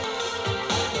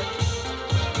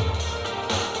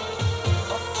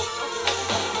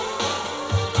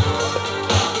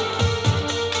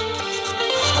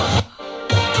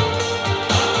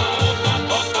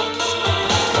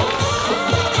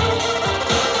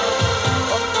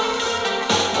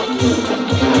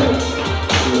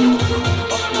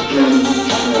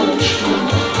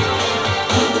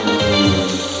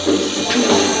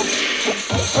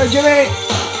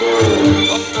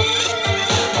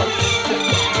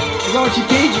Is that what she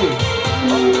paid you?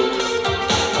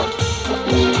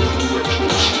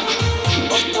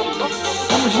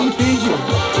 How much did he pay you?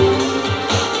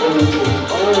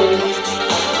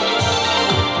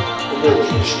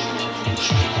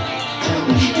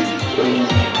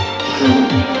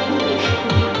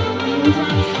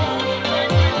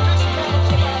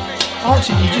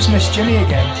 Archie, you just missed Jimmy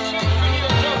again.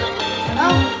 Can you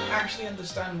actually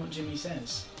understand what Jimmy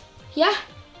says? Yeah.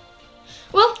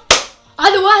 Well,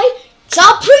 either way, it's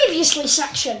our previously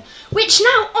section, which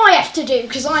now I have to do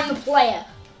because I'm the player.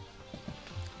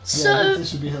 So, yeah,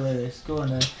 this would be hilarious. Go on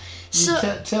then.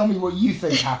 Tell me what you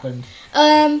think happened.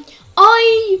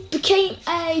 I became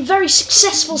a very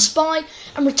successful spy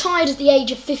and retired at the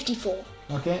age of 54.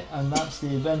 Okay, and that's the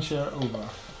adventure over.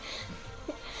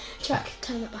 Jack,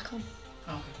 turn that back on.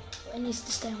 Okay. It needs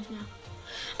to stay on for now.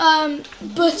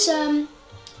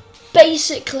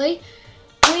 Basically,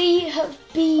 we have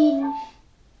been...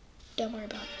 Don't worry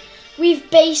about it. We've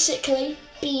basically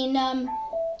been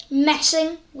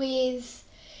messing with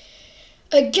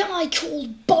a guy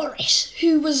called Boris,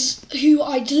 who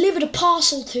I delivered a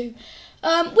parcel to,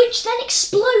 which then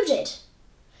exploded.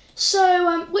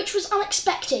 So, which was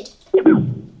unexpected.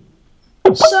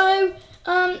 So,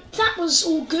 that was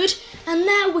all good, and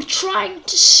now we're trying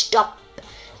to stop.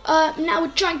 Now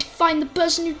we're trying to find the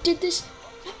person who did this.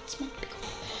 That's meant to be called.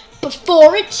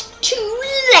 Before it's too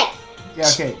late. Yeah.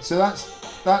 Okay. So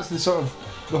that's the sort of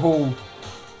the whole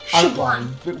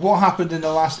outline. But what happened in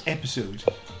the last episode?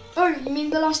 Oh, you mean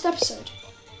the last episode?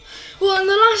 Well, in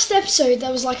the last episode,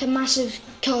 there was like a massive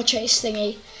car chase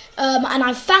thingy, and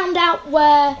I found out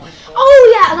where.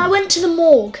 Oh yeah, and I went to the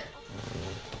morgue.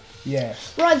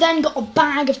 Yes. Where I then got a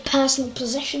bag of personal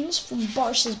possessions from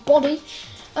Boris's body,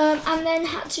 and then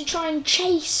had to try and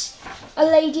chase a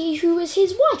lady who was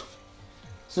his wife.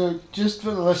 So, just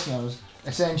for the listeners,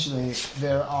 essentially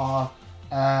there are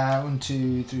 1,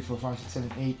 2, 3, 4, 5, 6,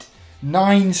 7, 8,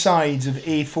 9 sides of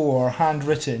A4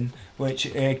 handwritten,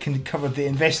 which can cover the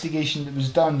investigation that was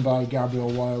done by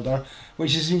Gabriel Wilder,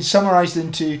 which has been summarised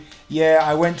into,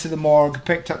 I went to the morgue,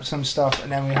 picked up some stuff,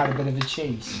 and then we had a bit of a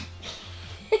chase.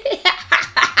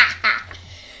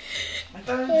 I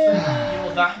don't think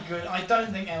you're that good. I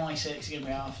don't think MI6 is going to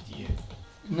be after you.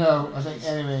 No, I think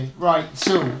anyway. Right,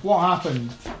 so what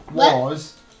happened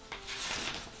was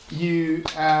you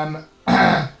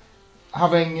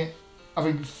having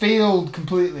failed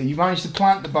completely, you managed to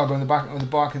plant the bug on the back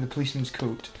of the policeman's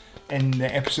coat in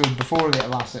the episode before the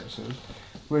last episode,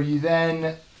 where you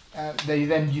then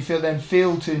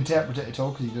failed to interpret it at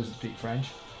all because he doesn't speak French.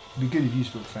 It'd be good if you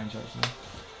spoke French actually.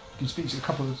 You can speak a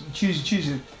couple of choose.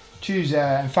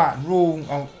 In fact, roll.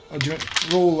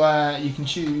 You can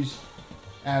choose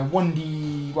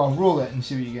 1d. Well, roll it and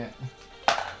see what you get.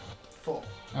 4.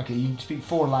 Okay, you can speak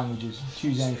 4 languages.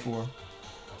 Choose any 4.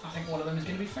 I think one of them is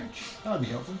going to be French. That would be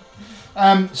helpful.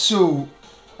 So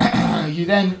you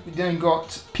then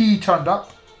got P turned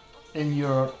up in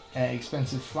your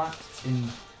expensive flat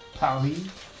in Paris,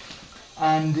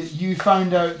 and you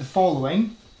found out the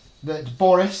following: that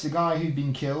Boris, the guy who'd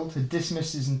been killed, had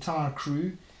dismissed his entire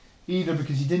crew, either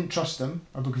because he didn't trust them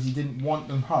or because he didn't want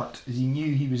them hurt, as he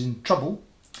knew he was in trouble.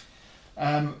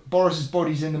 Boris's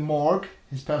body's in the morgue.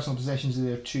 His personal possessions are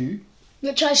there too.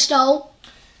 Which I stole.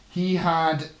 He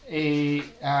had the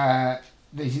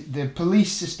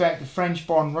police suspect a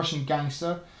French-born Russian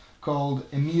gangster called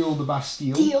Emile de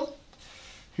Bastille,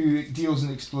 who deals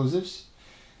in explosives.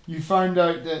 You found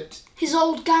out that his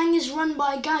old gang is run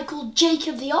by a guy called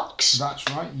Jacob the Ox. That's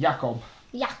right, Jacob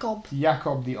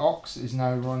the Ox is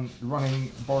now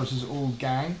running Boris's old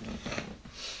gang.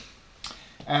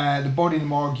 The body in the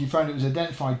morgue, you found it was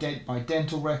identified by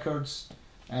dental records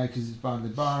because it's badly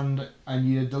burned, and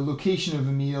you had the location of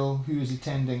Emile, who is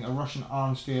attending a Russian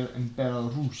arms fair in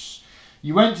Belarus.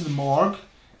 You went to the morgue,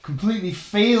 completely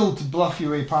failed to bluff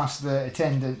your way past the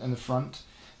attendant in the front.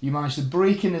 You managed to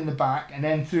break in the back, and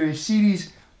then through a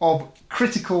series of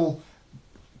critical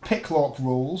picklock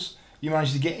rolls, you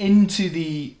managed to get into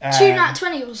the... 2 nat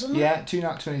 20 wasn't it? Yeah, 2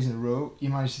 nat 20s in a row. You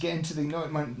managed to get into the... Not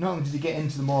only did you get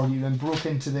into the morgue, you then broke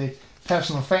into the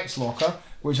personal effects locker,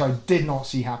 which I did not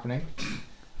see happening,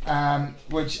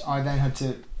 which I then had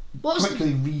to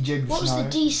quickly rejig the What was the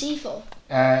scenario. DC for?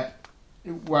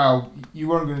 Well, you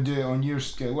weren't going to do it on your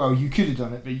scale. Well, you could have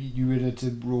done it, but you would have to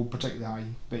roll particularly high.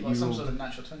 But Well, you some rolled sort of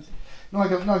natural 20.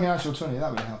 like a natural 20. That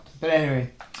would have helped. But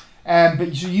anyway,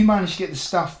 but so you managed to get the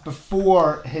stuff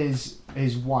before his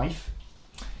wife.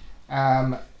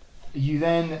 You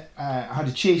then had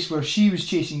a chase where she was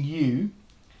chasing you.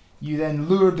 You then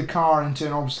lured the car into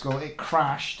an obstacle. It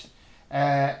crashed.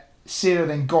 Sarah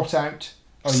then got out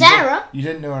Oh, Sarah? You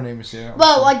didn't know her name was Sarah.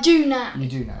 Well, I do now. You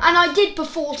do now. And I did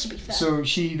before, to be fair. So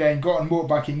she then got on a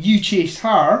motorbike and you chased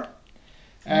her.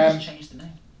 Just changed the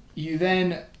name. You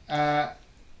then,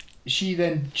 she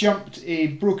then jumped a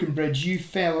broken bridge. You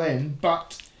fell in,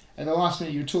 but at the last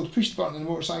minute you were told to push the button on the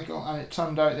motorcycle, and it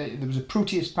turned out that there was a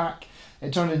Proteus pack.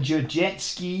 It turned into a jet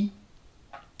ski.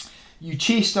 You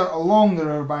chased her along the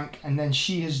riverbank, and then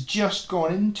she has just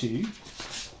gone into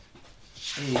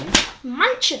a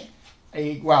Mansion.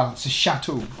 It's a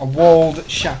chateau, a walled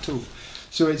chateau.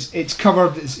 So it's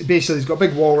covered. It's got a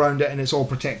big wall around it, and it's all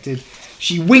protected.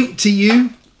 She winked to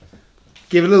you,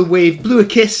 gave a little wave, blew a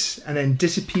kiss, and then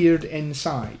disappeared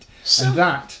inside. And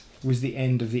that was the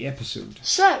end of the episode.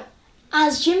 So,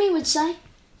 as Jimmy would say,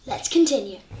 let's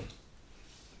continue.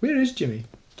 Where is Jimmy?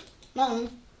 Mom.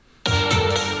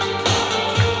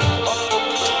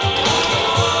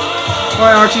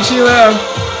 Bye, Archie. See you later.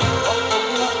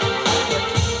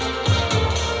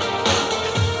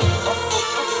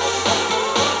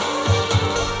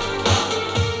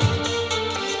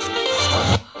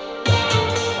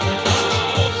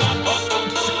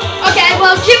 Okay,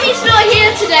 well, Jimmy's not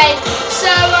here today, so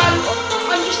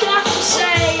I'm just gonna have to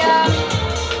say,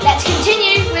 let's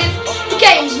continue with the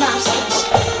Games Masters.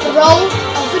 The roll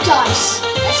of the dice.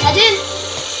 Let's head in.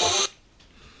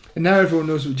 And now everyone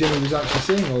knows what Jimmy was actually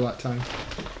saying all that time.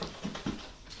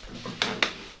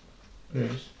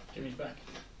 Yes. Jimmy's back.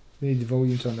 We need the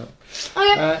volume turned up.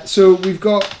 Okay. So we've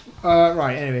got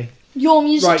right. Anyway. Your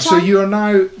music Right. time. So you're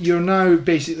now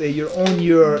basically you're on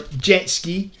your jet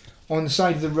ski on the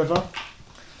side of the river.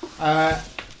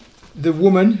 The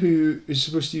woman who is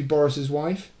supposed to be Boris's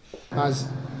wife has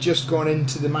just gone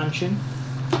into the mansion.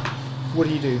 What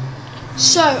do you do?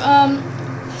 So,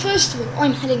 first of all,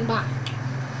 I'm heading back.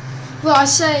 Well, I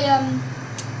say,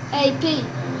 AP,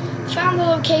 found the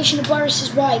location of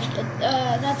Boris's wife, but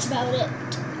that's about it.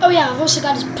 Oh yeah, I've also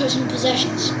got his personal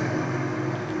possessions.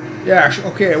 Yes.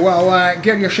 Okay. Well,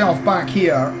 get yourself back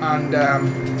here,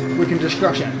 and we can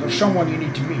discuss it. There's someone you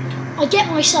need to meet. I'll get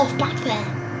myself back there.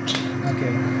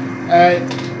 Okay.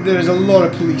 There's a lot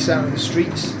of police out in the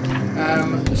streets,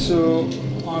 so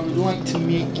I would like to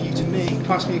make you to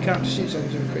pass me a character sheet so I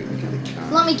can do a quick look at the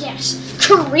cat. Let me guess.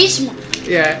 Charisma.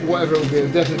 Yeah, whatever it will be,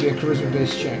 it'll definitely be a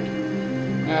charisma-based check.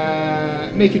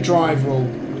 Make a drive roll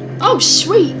Oh,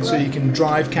 sweet. so you can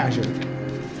drive casual.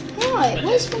 Right,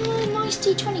 where's my nice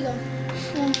D20 gone?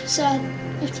 Oh, sad.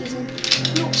 50's in.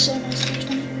 Not so nice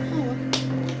D20. Oh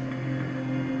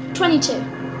well. 22.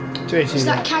 22. Is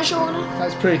that casual enough?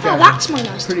 That's pretty Oh, casual. that's my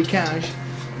nice. Pretty cash.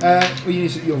 Well, you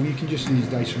can just use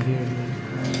dice from here.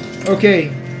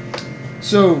 Okay,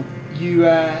 so you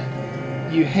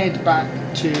head back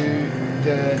to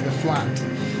the flat.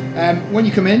 When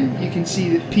you come in, you can see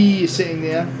that P is sitting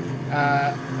there.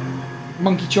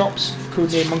 Monkey Chops,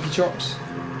 codename Monkey Chops.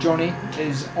 Johnny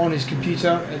is on his computer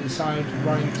at the side,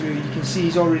 running through. You can see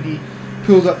he's already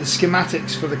pulled up the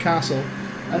schematics for the castle.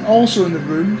 And also in the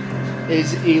room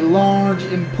is a large,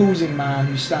 imposing man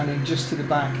who's standing just to the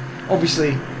back,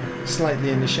 obviously slightly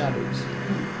in the shadows.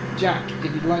 Jack, if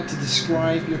you'd like to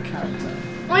describe your character.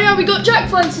 Oh yeah, we got Jack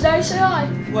playing today, say hi.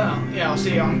 Well, yeah, I'll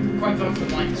see. I'm quite far from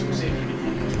the mic, so we'll see if you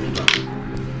can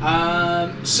hear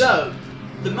me. So,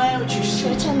 the male which you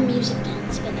Should I see turn the music down?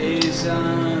 It's a bit loud.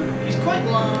 is he's quite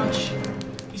large.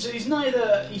 He's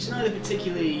neither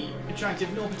particularly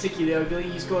attractive nor particularly ugly.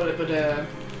 He's got a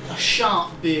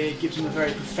sharp beard, gives him a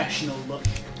very professional look.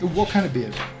 What kind of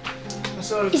beard? A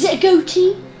sort of, Is it a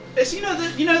goatee? it's you know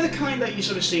the kind that you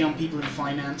sort of see on people in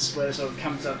finance, where it sort of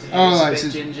comes up to him. Oh, it's a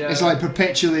like, bit ginger. it's like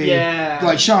perpetually, Yeah.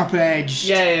 like sharp edged.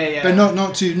 Yeah. But not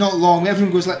long.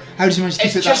 Everyone goes like, how does he manage to keep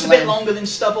It's it just that a bit length? longer than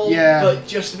stubble, Yeah. but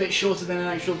just a bit shorter than an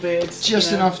actual beard.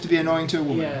 Just enough to be annoying to a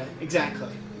woman. Yeah, exactly.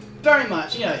 Very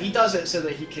much. He does it so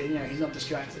that he can, he's not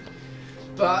distracted.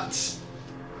 But,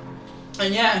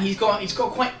 and yeah, he's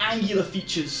got quite angular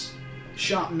features,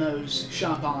 sharp nose,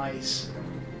 sharp eyes.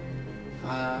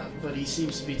 But he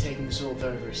seems to be taking this all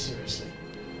very, very seriously.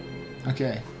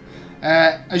 Okay.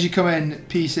 As you come in,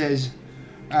 P says,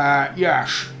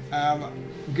 yes,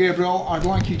 Gabriel, I'd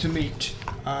like you to meet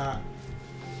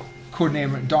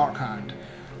codename Darkhand.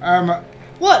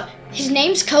 What? His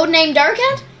name's Codename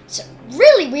Darkhand? It's a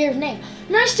really weird name.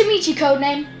 Nice to meet you,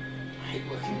 Codename. I hate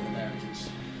working with Americans.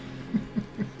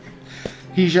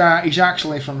 He's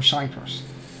actually from Cyprus.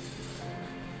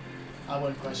 I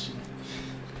won't question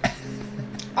it.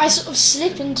 I sort of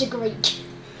slip into Greek.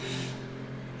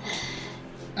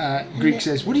 Greek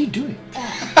says, what are you doing?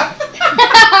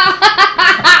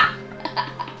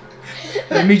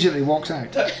 And immediately walks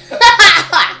out.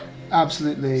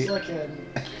 Absolutely. It's like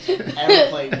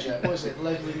Aeroplane joke. What was it?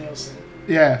 Leslie Nielsen.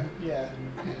 Yeah. Yeah.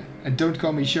 And don't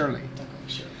call me Shirley. Don't call me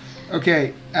Shirley.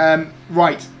 Okay.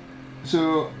 Right.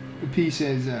 So P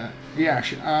says,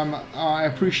 yes, I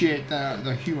appreciate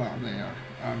the humour there,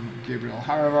 Gabriel.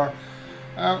 However,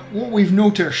 what we've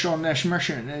noticed on this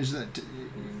mission is that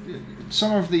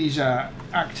some of these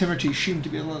activities seem to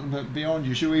be a little bit beyond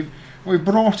you. So we've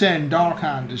brought in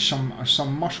Darkhand as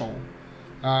some muscle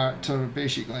to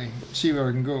basically see where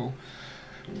we can go.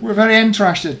 We're very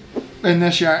interested in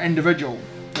this individual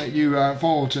that you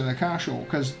followed to the castle,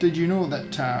 because did you know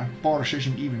that Boris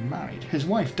isn't even married? His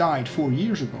wife died 4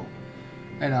 years ago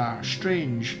in a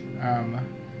strange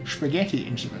spaghetti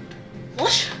incident.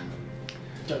 What?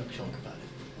 Don't talk about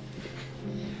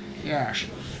it. Yes.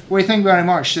 We think very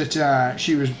much that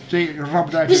she was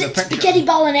rubbed out of Was the it picture. spaghetti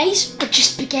bolognese or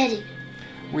just spaghetti?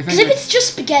 We Because think if it's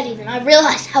just spaghetti, then I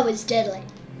realise how it's deadly.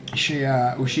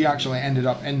 that she actually ended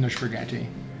up in the spaghetti.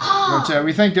 Ah! But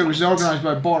we think it was organised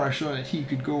by Boris so that he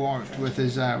could go out with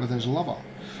his lover.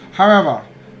 However,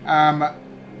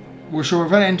 we're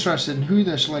very interested in who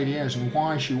this lady is and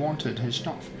why she wanted his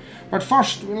stuff. But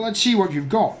first, let's see what you've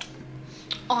got.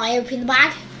 I open the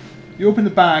bag. You open the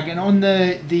bag, and on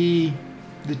the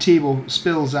table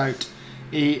spills out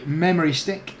a memory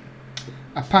stick,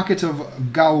 a packet of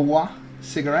Galois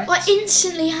cigarettes, I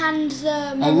instantly hand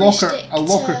the a memory stick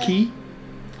locker to... key,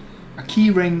 a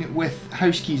key ring with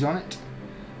house keys on it,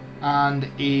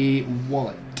 and a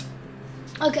wallet.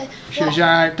 Okay. She says,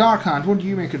 Darkhand, what do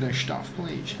you make of this stuff?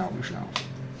 Please, help yourself.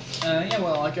 Yeah,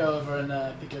 well, I go over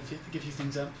and pick a few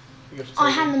things up.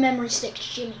 I hand the memory stick to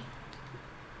Jimmy.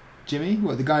 Jimmy?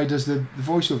 What, the guy who does the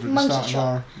voiceover at the Monkey start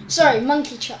chop. of Sorry,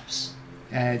 monkey chops.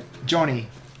 Johnny.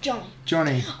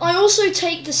 Johnny. I also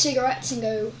take the cigarettes and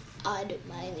go, I don't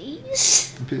mind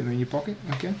these. And put them in your pocket,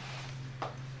 okay.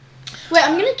 Wait,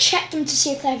 I'm going to check them to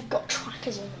see if they've got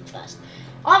trackers on them first.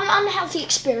 I have an unhealthy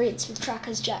experience with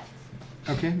trackers, Jack.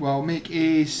 Okay, well, make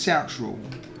a search roll.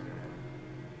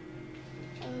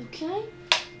 Okay.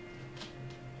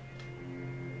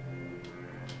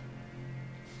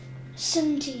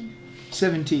 17.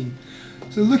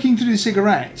 So looking through the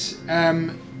cigarettes,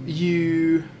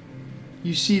 you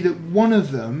see that one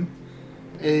of them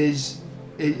is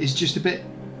just a bit.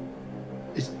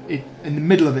 In the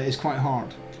middle of it is quite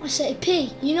hard. I say,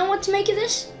 P, you know what to make of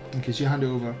this? Okay, so you hand it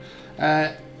over.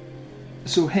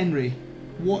 So Henry,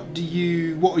 what are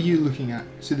you looking at?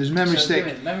 So there's memory stick.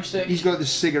 Give me the memory stick. He's got the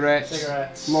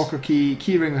cigarettes, locker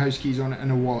key ring with house keys on it,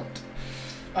 and a wallet.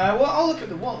 Well, I'll look at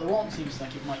the wallet. The wallet seems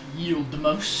like it might yield the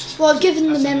most. Well, I've given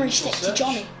the That's memory an stick initial to search.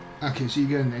 Johnny. Okay, so you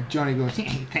go in there. Johnny goes,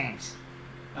 thanks.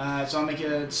 So I'll make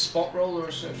a spot roll or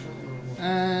a search roll? Or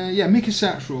what? Yeah, make a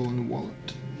search roll on the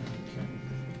wallet.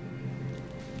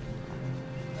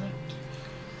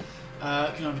 Can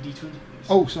I have a D20, please?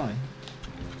 Oh, sorry.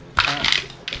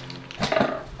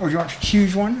 Or do you want to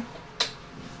choose one?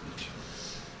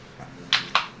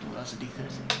 Oh, that's a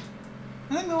D30.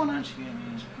 I think the one actually gave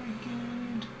me is pretty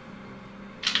good.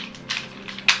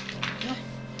 Yeah.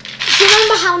 Do you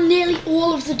remember how nearly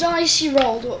all of the dice you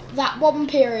rolled at that one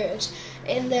period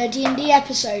in the D&D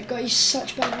episode got you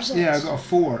such bad results? Yeah, I got a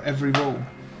 4 every roll.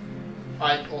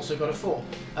 I also got a 4.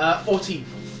 14.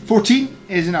 14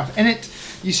 is enough. In it,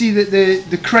 you see that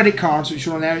the credit cards which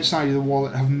are on the outside of the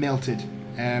wallet have melted.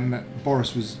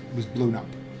 Boris was blown up.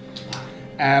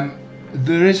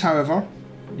 There is, however,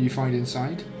 you find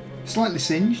inside, slightly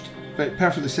singed, but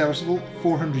perfectly serviceable,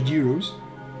 400 euros.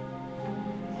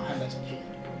 I hand that to P.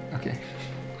 Okay.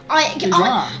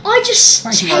 I just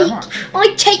Thank you very much.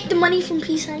 I take the money from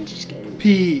Peace and just go.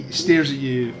 P stares at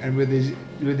you and with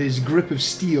his grip of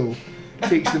steel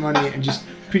takes the money and just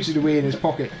puts it away in his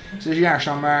pocket. Says, yes,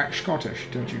 I'm Scottish,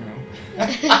 don't you know?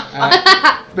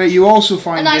 But you also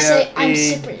find And I there say, I'm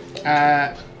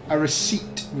Cypriot. a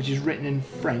receipt which is written in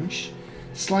French,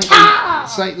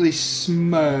 slightly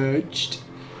smudged,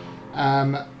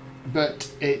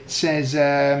 but it says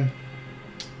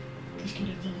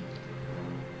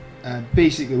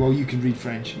basically, well, you can read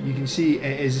French. You can see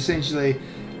it is essentially,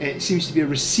 it seems to be a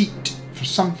receipt for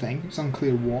something. It's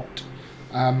unclear what,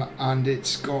 and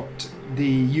it's got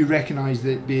you recognise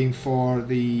it being for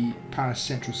the Paris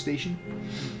Central Station,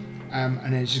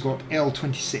 and it's got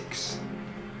L26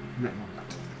 written on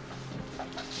that.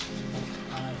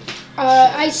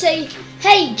 I say,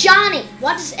 hey Johnny,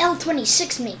 what does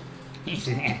L26 mean? He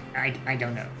says, I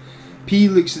don't know. P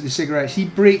looks at the cigarettes. He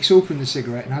breaks open the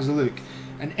cigarette and has a look,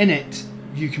 and in it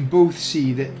you can both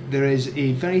see that there is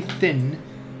a very thin,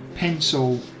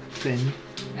 pencil-thin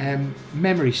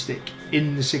memory stick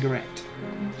in the cigarette.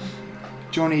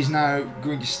 Johnny's now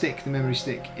going to stick the memory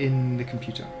stick in the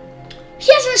computer.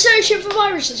 He hasn't searched it for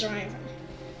viruses or anything.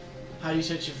 How do you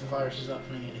search it for viruses without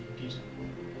putting it in a computer?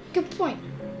 Good point.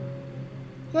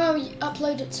 Well, you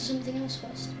upload it to something else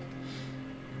first.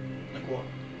 Like what?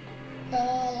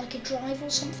 Like a drive or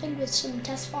something with some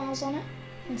test files on it,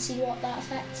 and see what that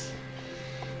affects.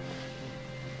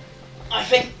 I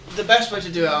think the best way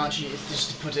to do it, Archie, is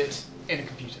just to put it in a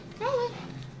computer. Oh,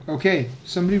 Okay,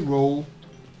 somebody roll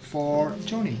for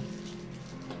Johnny.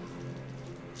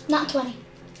 nat 20.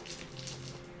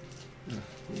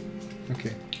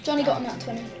 Okay. Johnny got a nat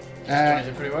 20. Johnny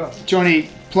did pretty well. Johnny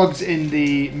plugs in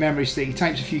the memory stick, he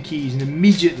types a few keys and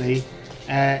immediately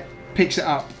picks it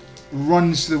up,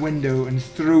 runs to the window and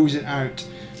throws it out.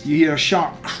 You hear a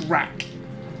sharp crack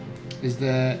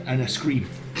and a scream.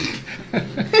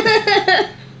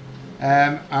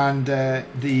 And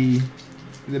the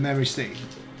memory stick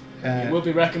It will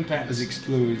be recompensed. has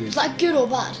exploded. Was that good or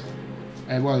bad?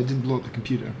 Well, it didn't blow up the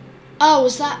computer. Oh,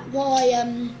 was that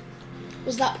why,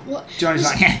 was that what... Johnny's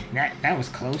was, like, that was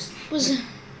close. Was...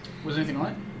 Was anything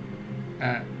on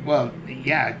it? Well,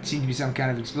 yeah, it seemed to be some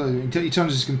kind of explosion. Until he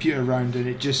turns his computer around and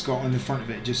it just got on the front of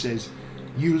it. It just says,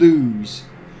 "You lose,"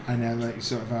 and then like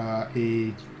sort of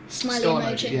a Smiley Skull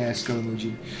emoji. yeah skull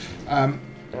emoji.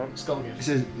 Skull It gift.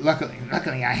 says,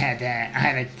 "Luckily, I had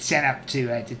it set up to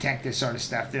detect this sort of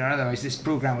stuff. There, otherwise this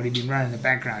program would have been running in the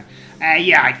background."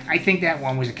 Yeah, I think that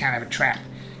one was a kind of a trap.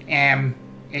 Can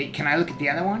I look at the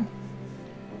other one?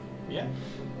 Yeah.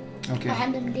 Okay. I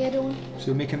hand him the other one.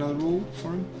 So make another roll for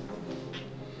him.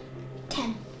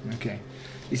 10. Okay.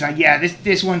 He's like, yeah,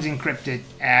 this one's encrypted.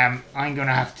 I'm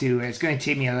gonna have to. It's gonna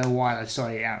take me a little while to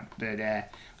sort it out. But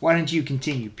why don't you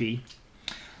continue, P?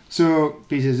 So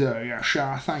P says, yeah,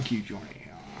 sure. Thank you, Johnny.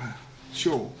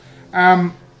 Sure. I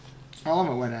love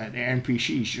it when the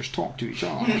NPCs just talk to each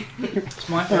other It's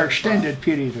my for an extended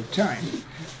period of time.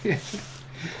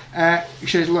 He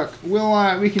says, look,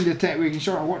 we can detect. We can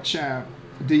sort of watch.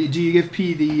 Do you give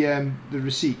P the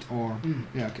receipt or?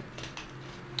 Yeah, okay.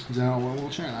 So we'll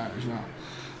check that out as well.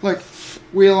 Look,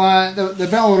 we'll the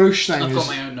Belarus thing I've got is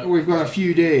my own notebook. we've got a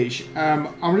few days.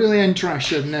 I'm really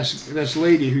interested in this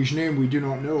lady whose name we do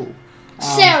not know.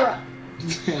 Sarah!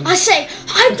 I say,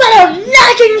 I've got a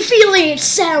nagging feeling it's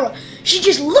Sarah. She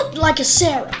just looked like a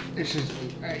Sarah. This is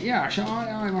yeah. So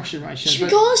I must admit, Should we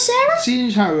call her Sarah?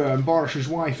 seeing how Boris's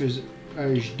wife is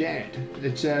dead,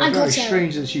 it's I call very Sarah.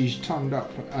 strange that she's turned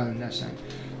up in this thing.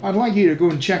 I'd like you to go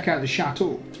and check out the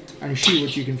chateau and see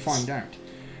what you can find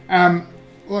out.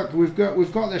 Look, we've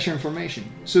got this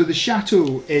information. So the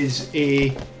chateau is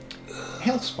a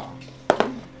health spa.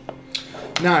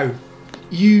 Now,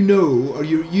 you know, or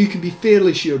you can be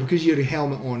fairly sure because you have a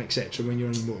helmet on, etc. When you're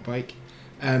on your motorbike.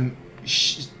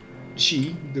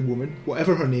 She, the woman,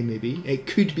 whatever her name may be, it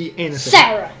could be anything.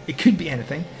 Sarah. It could be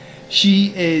anything.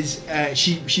 She is.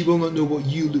 She will not know what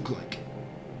you look like.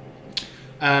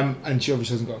 And she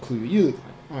obviously hasn't got a clue what you look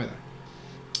like either.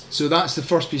 So that's the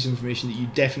first piece of information that you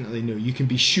definitely know. You can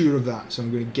be sure of that. So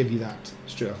I'm going to give you that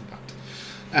straight off the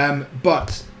bat.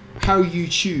 But how you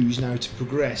choose now to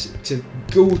progress to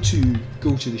go to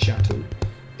the chateau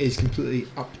is completely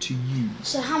up to you.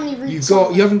 So how many routes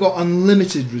You haven't got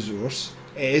unlimited resource.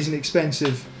 It is an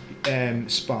expensive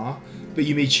spa, but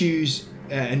you may choose.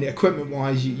 And equipment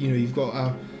wise, you've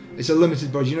got it's a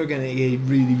limited budget. You're not going to get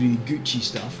really, really Gucci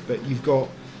stuff, but you've got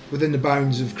within the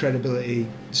bounds of credibility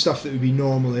stuff that would be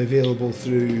normally available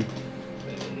through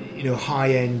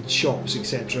high-end shops,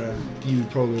 etc. You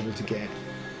would probably be able to get.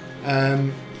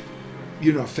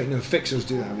 You're not fixers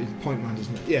do that. Point man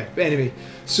doesn't. Yeah, but anyway,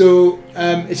 so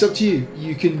it's up to you.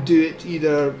 You can do it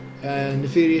either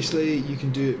nefariously. You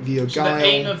can do it via So guile. the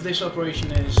aim of this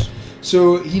operation is.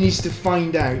 So he needs to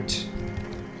find out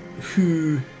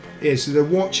who is. So they're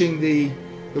watching the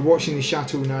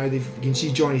chateau now. You can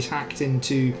see Johnny's hacked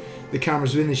into the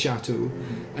cameras within the chateau,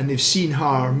 and they've seen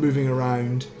her moving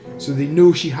around. So they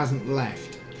know she hasn't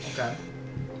left. Okay.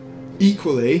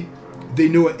 Equally, they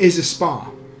know it is a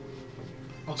spa.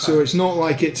 Okay. So it's not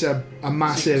like it's a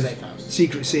massive Secret safe house.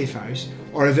 secret safe house,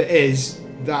 or if it is,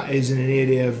 that is in an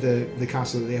area of the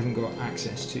castle that they haven't got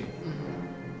access to.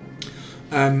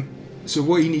 So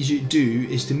what he needs you to do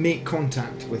is to make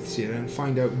contact with Sarah and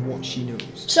find out what she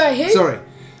knows. Sorry, who? Sorry,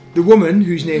 the woman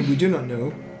whose name we do not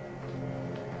know.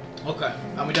 Okay.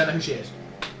 And we don't know who she is.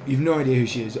 You've no idea who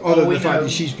she is, other than we the fact know-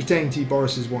 that she's pretending to be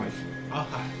Boris's wife.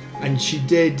 Okay. And she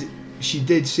did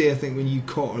say, I think, when you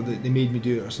caught her, that they made me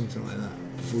do it or something like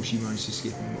that before she managed to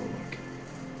escape in motorbike.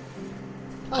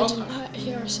 I Okay. didn't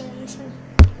hear her say anything.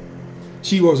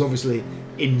 She was obviously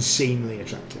insanely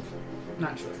attractive.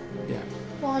 Naturally. Yeah.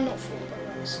 Well, I'm not fooled by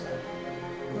that. So.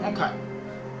 Okay.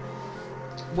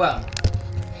 Well,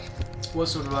 what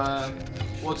sort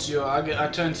of what's your? I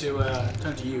turn to you. I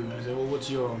say, well, what's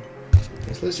your?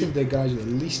 So let's think the guys with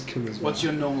the least charisma. What's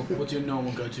your normal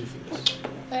go-to for this?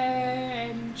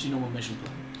 What's your normal mission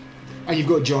plan? And you've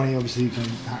got Johnny, obviously, who can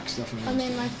hack stuff. And I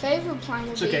mean, my favourite plan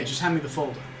would It's be... okay. Just hand me the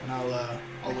folder, and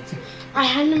I'll look through it. I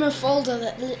hand him a folder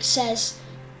that says,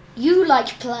 "You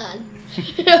like plan."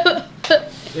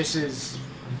 This is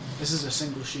a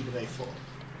single sheet of A4.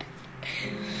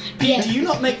 Yeah. Do you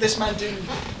not make this man do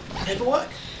paperwork?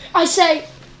 I say,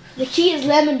 the key is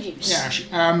lemon juice.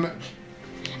 Yeah,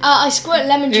 I squirt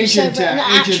lemon juice Agent, over it and it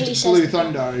actually Agent says... Blue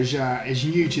Thunder is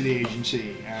new to the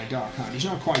agency, Dark Hand. He's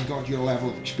not quite got your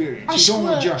level of experience. He's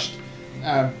only just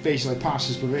basically passed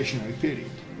his probationary period.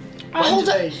 I hold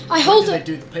When it. do they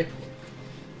do the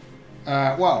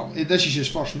paperwork? Well, this is his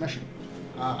first mission.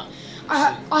 I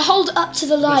hold it up to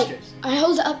the light. case. I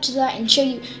hold it up to the light and show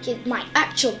you my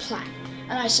actual plan.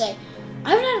 And I say,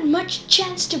 I haven't had much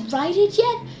chance to write it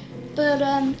yet, but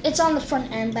it's on the front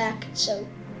and back. So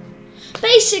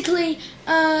basically,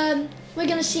 we're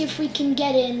gonna see if we can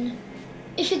get in.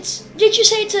 If it's, did you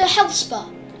say it's a health spa?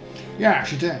 Yeah,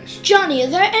 she does. Johnny, are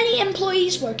there any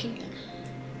employees working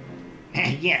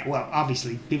there? Yeah, well,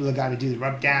 obviously, people have got to do the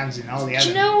rub downs and all the other. Do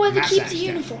you know where they keep massage the stuff.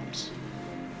 uniforms?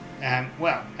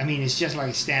 Well, I mean, it's just like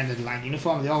a standard line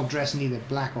uniform. They all dress in either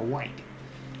black or white.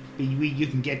 But you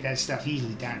can get that stuff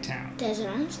easily downtown. There's an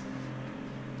answer.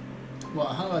 Well,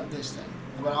 how about this then?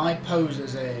 Well, I pose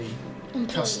as a Employee.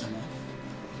 customer,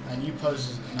 and you pose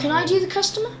as. Another Can I do the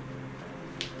customer?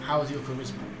 How is your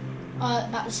charisma?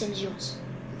 About the same as yours.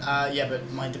 Yeah,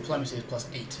 but my diplomacy is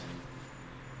 +8.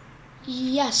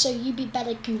 Yeah, so you'd be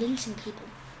better convincing people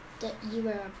that you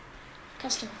were a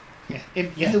customer. Yeah,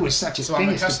 if there was such a So thing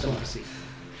I'm a as customer. diplomacy,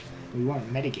 we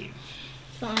want metagame.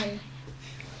 Fine.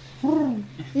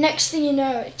 Next thing you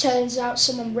know, it turns out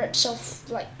someone rips off,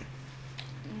 like,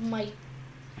 my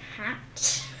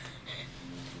hat.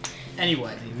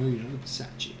 Anyway, You know, you know,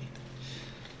 Versace.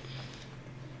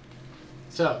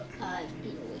 so I've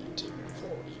been waiting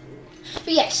for you.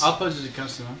 But yes. I'll pose as a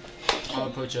customer. I'll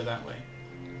approach her that way.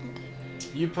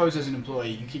 You pose as an employee.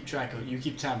 You keep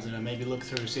tabs on her. Maybe look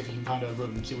through, see if you can find her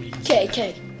room, see what you can see.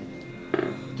 Okay.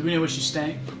 Do we know where she's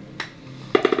staying?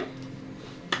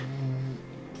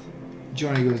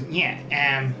 Johnny goes,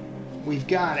 Yeah, we've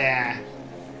got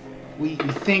we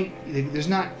think there's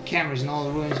not cameras in all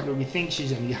the rooms, but we think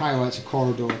she's and he highlights a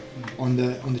corridor on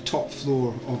the top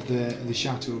floor of the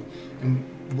chateau,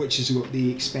 which has got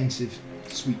the expensive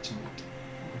suites on it.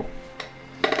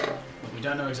 But we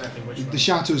don't know exactly which The one.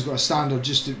 chateau's got a standard,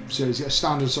 so it's got a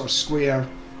standard sort of square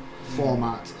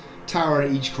format, tower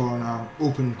at each corner,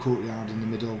 open courtyard in the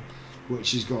middle,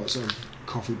 which has got sort of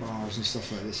coffee bars and stuff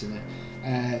like this in it.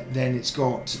 Then it's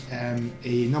got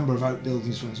a number of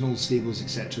outbuildings, for instance, old stables,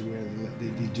 etc., where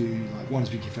they do, like, one's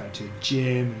been converted to a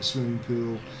gym and a swimming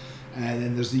pool.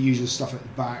 Then there's the usual stuff at the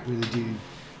back where they do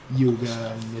yoga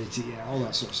and meditate, all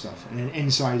that sort of stuff. And then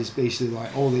inside is basically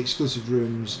like all the exclusive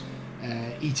rooms,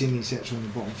 eating, etc., on the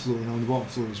bottom floor. And on the bottom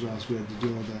floor as well is where they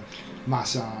do all the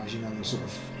massage and other sort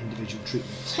of individual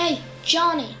treatments. Hey,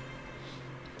 Johnny.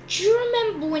 Do you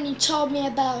remember when you told me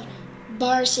about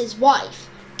Boris's wife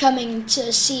coming to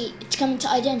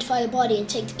identify the body and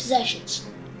take the possessions?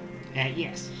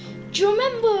 yes. Do you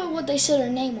remember what they said her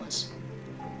name was?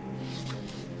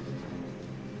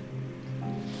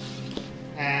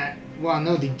 Well,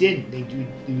 no, they didn't.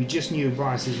 We just knew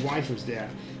Boris's wife was there,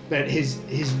 but his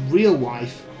real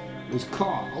wife was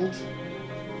called.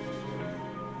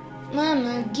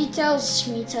 No, details,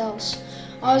 schmeetails.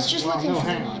 I was just looking for the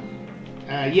hang name.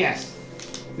 on. Yes.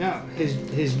 No,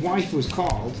 his wife was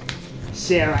called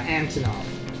Sarah Antonov.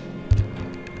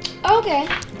 Okay,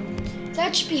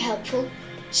 that should be helpful.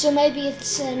 So maybe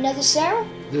it's another Sarah?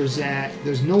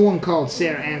 There's no one called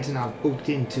Sarah Antonov booked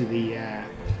into the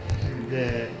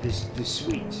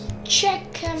suite.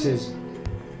 Check. Says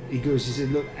he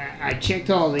said, look, I checked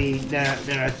all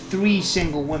there are 3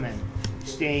 single women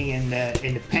staying in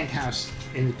the penthouse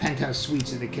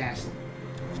suites of the castle.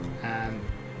 And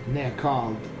they're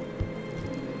called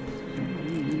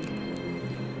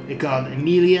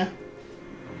Amelia,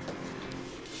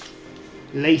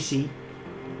 Lacey,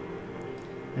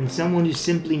 and someone who's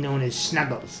simply known as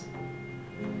Snuggles.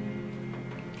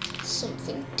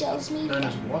 Something tells me Known that.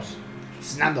 as what?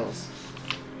 Snuggles.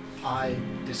 I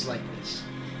dislike this.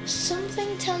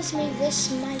 Something tells me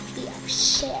this might be our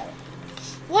Sarah.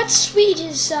 What suite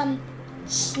is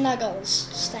Snuggles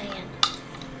staying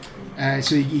in?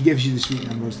 So he gives you the suite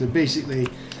numbers.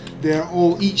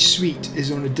 Each suite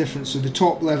is on a different. So the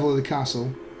top level of the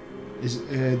castle is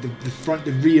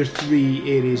the rear 3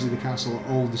 areas of the castle are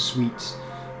all the suites.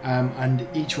 and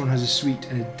each one has a suite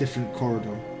in a different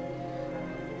corridor.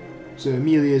 So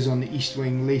Amelia's on the east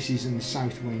wing, Lacey's in the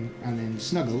south wing, and then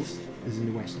Snuggles is in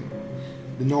the west wing.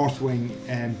 The north wing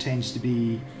tends to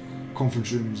be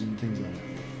conference rooms and things like that.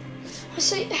 I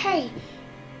say, hey,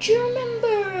 do you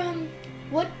remember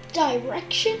what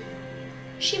direction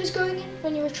she was going in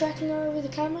when you were tracking her with the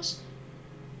cameras?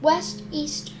 West,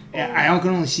 east? Yeah, I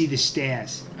can only see the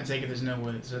stairs. I take it there's no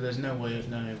way of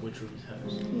knowing which room is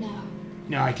hers. No.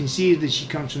 No, I can see that she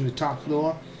comes from the top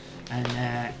floor,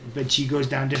 and but she goes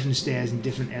down different stairs and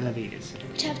different elevators.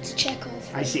 We'd have to check all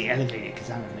three. I say elevator because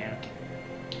I'm American.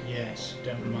 Yes,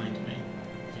 don't remind me,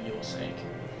 for your sake.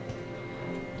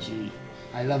 Gee,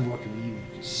 I love working with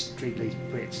you, straight-laced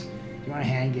Brits. Do you want a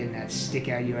hand getting that stick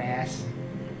out of your ass?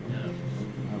 No.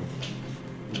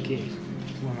 Oh, okay.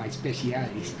 It's one of my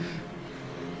specialities.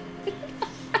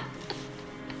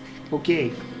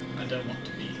 Okay, I don't want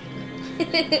to be.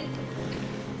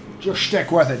 just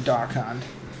stick with it, Dark Hand.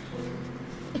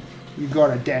 You've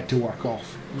got a debt to work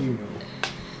off, you know.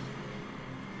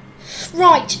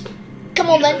 Right. Come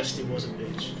on then. University was a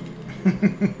bitch.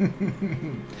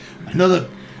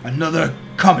 Another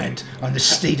comment on the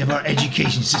state of our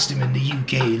education system in the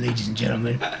UK, ladies and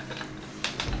gentlemen.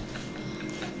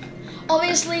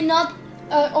 Obviously not.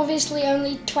 Obviously,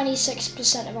 only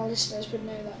 26% of our listeners would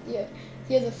know that.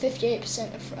 The other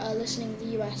 58% are listening in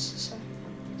the US. So.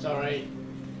 It's alright.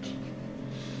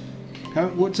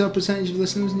 What's our percentage of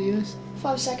listeners in the US?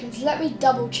 5 seconds. Let me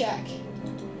double check.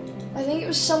 I think it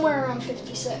was somewhere around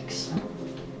 56.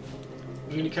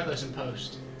 We're going to cut this in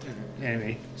post.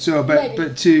 Anyway, so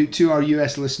but to our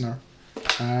US listener,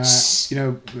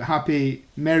 happy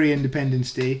Merry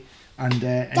Independence Day, and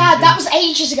Dad, that was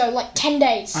ages ago, like 10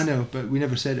 days. I know, but we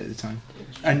never said it at the time,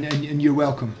 and you're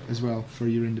welcome as well for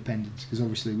your independence, because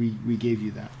obviously we gave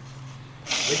you that.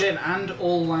 We did, and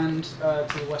all land to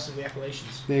the west of the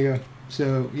Appalachians. There you go.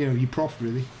 So you prof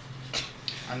really.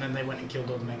 And then they went and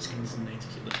killed all the Mexicans and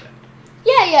natives who lived there.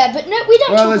 Yeah, but no, we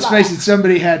don't. Well, talk let's about face that. it,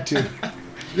 somebody had to.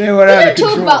 They were out of don't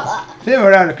control. talk about that. They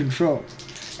were out of control.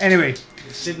 Anyway.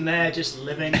 Sitting there, just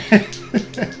living.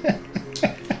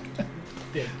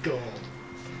 Dear God.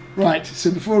 Right.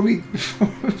 So before we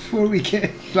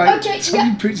get Okay,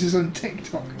 somebody puts us on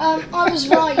TikTok. I was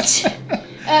right.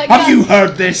 Have you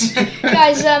heard this?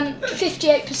 Guys,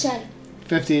 58%.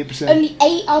 58%. Only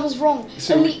 8. I was wrong.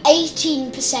 So Only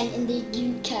 18% in the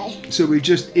UK. So we've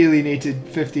just alienated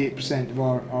 58% of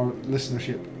our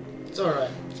listenership. It's alright.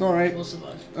 It's alright. We'll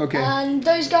survive. Okay. And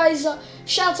those guys,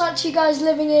 shout out to you guys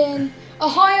living in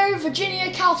Ohio,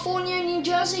 Virginia, California, New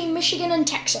Jersey, Michigan, and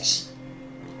Texas.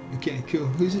 Okay, cool.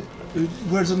 Who's it?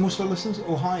 Where's the most of our listeners?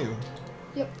 Ohio.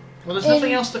 Yep. Well, there's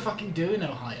nothing else to fucking do in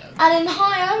Ohio. And in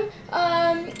Ohio,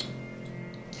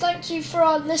 thank you for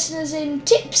our listeners in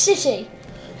Tip City.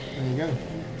 There you go.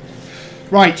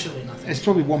 Right. Literally nothing. It's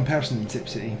probably one person in Tip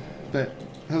City, but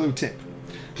hello, Tip.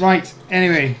 Right.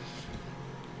 Anyway.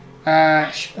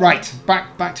 Right.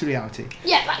 Back to reality.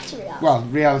 Yeah, back to reality. Well,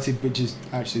 reality, which is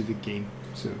actually the game,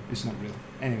 so it's not real.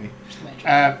 Anyway.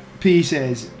 P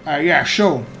says, yeah,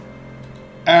 sure.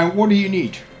 What do you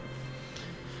need?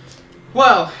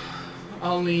 Well,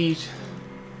 I'll need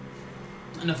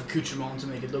enough accoutrement to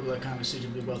make it look like I'm a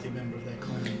suitably wealthy member of their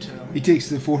clientele. He takes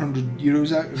the 400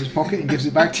 euros out of his pocket and gives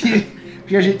it back to you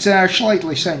because it's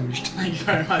slightly singed. Thank you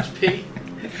very much, P.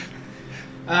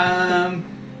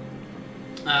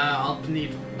 I'll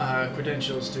need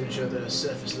credentials to ensure the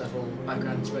surface level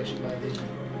background inspection by the...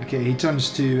 Okay, he turns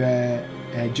to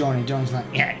Johnny. John's like,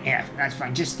 yeah, that's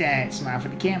fine. Just smile for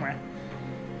the camera.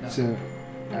 No. So,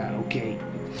 okay,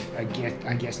 I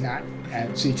guess not.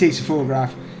 So he takes a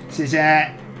photograph. Says,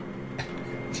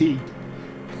 T.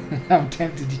 I'm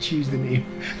tempted to choose the name.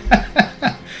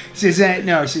 Says,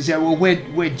 no. Says, well, where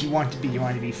do you want to be? Do you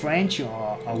want to be French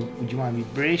or would you want to be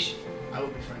British? I will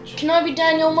be French. Can I be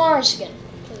Daniel Morris again,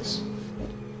 please?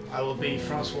 I will be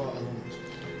Francois Hollande.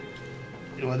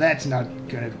 Well, that's not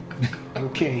gonna.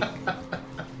 Okay.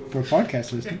 For a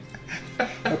podcast listener.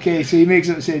 Okay, so he makes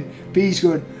up saying, B's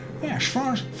going, yes,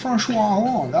 Francois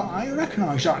Hollande. I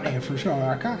recognise that name for sure.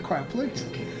 I can't quite place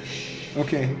it.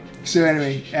 Okay, so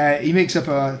anyway, he makes up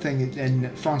a thing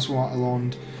in Francois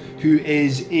Hollande, who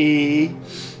is a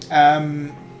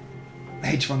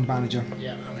hedge fund manager.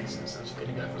 Yeah, that makes sense. I was going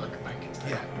to go for like a bank.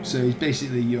 Yeah. So he's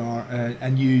basically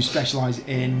and you specialise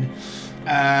in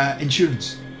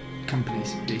insurance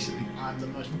companies, basically. I'm the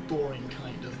most boring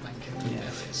kind of banker there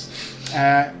is.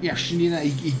 Yes, you know,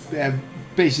 he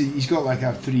basically he's got like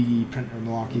a 3D printer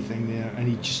malarkey thing there, and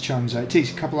he just churns out. It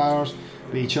takes a couple hours,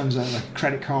 but he churns out like a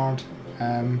credit card,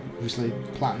 obviously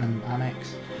Platinum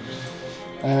Amex,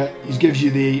 He gives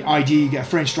you the ID, you get a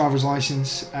French driver's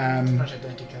license. French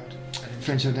identity card.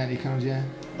 French identity card, yeah.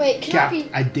 Wait, can Carte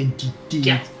I be?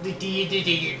 d'identité.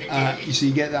 So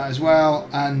you get that as well,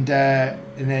 and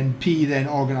then P then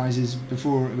organises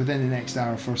within the next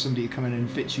hour for somebody to come in and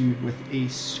fit you with a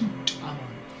suit.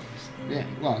 Yeah,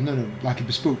 well, no, like a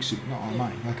bespoke suit, not on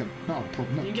mine. You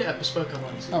can get a bespoke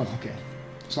online suit. Oh, okay.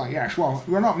 It's like, yes, well,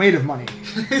 we're not made of money.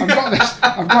 I've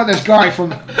got this guy from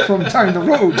down the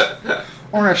road.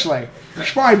 Honestly, the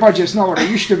spy budget's not what it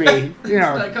used to be. You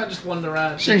know, I can't just wander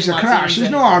around. Since the crash, there's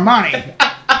no Armani.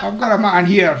 I've got a man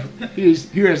here who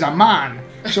is a man.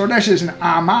 So this is an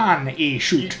Armani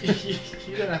shoot.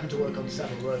 You don't happen to work on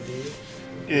Savile Row, do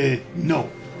you? No.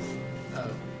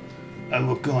 Oh. I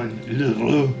work on Le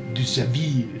Rue du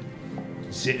Saville.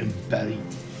 C'est in Paris.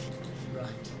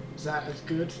 Right. Is that as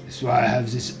good? That's why I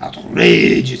have this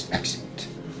outrageous accent.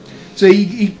 So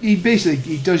he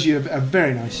basically does you a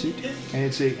very nice suit. And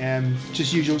it's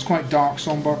just usual. It's quite dark,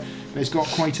 somber, but it's got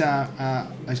quite a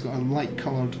light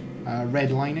coloured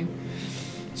red lining.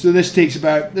 So this takes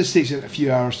a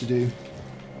few hours to do.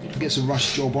 Gets a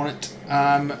rush job on it.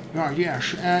 Right,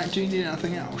 yes. Do you need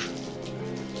anything else?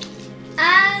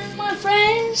 And my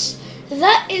friends,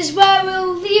 that is where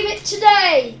we'll leave it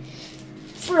today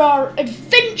for our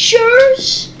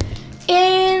adventures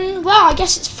in, well, I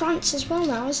guess it's France as well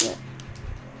now, isn't it?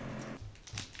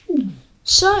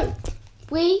 So,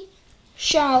 we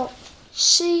shall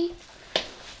see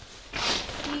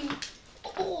you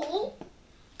all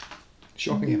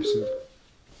Shocking episode.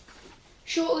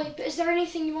 shortly. But is there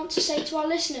anything you want to say to our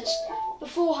listeners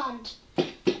beforehand?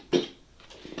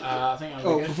 I think I'm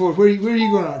good. Before, where are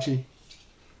you going, Archie?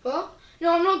 What?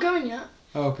 No, I'm not going yet.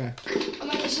 Oh, okay. I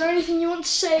mean, is there anything you want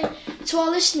to say to our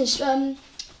listeners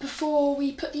before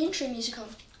we put the intro music on?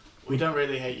 We don't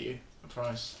really hate you, I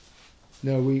promise.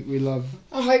 No, we love.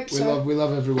 I hope so. We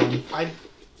love everyone.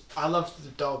 I love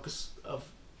the dogs of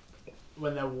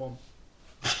when they're warm.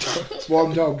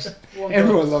 Warm dogs. Warm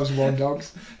Everyone dogs. loves warm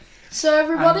dogs. So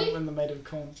everybody, And when they're made of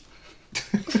corn.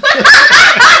 It's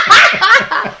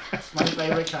my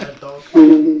favourite kind of dog.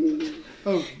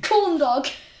 Oh, corn dog.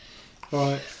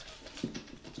 right.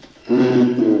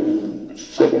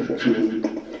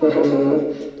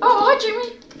 Oh, hi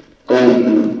Jimmy.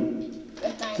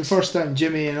 It's the first time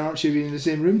Jimmy and Archie have been in the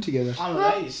same room together. I'm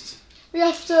amazed. We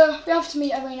have to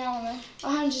meet every now and then.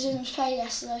 I handed in his pay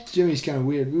yesterday. Jimmy's kind of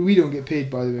weird. We don't get paid,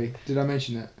 by the way. Did I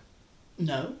mention that?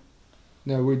 No.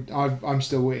 No, I'm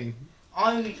still waiting.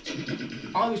 I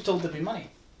was told there'd be money.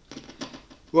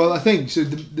 Well, I think so.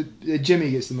 The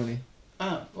Jimmy gets the money.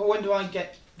 Oh, well, when do I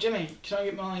get... Jimmy, can I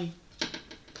get my...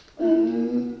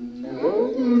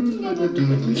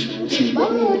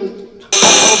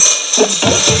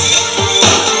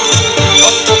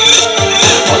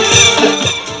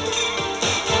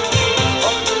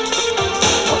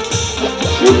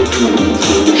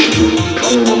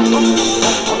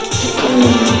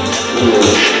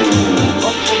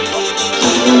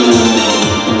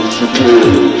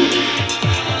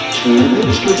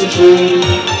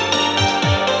 Let's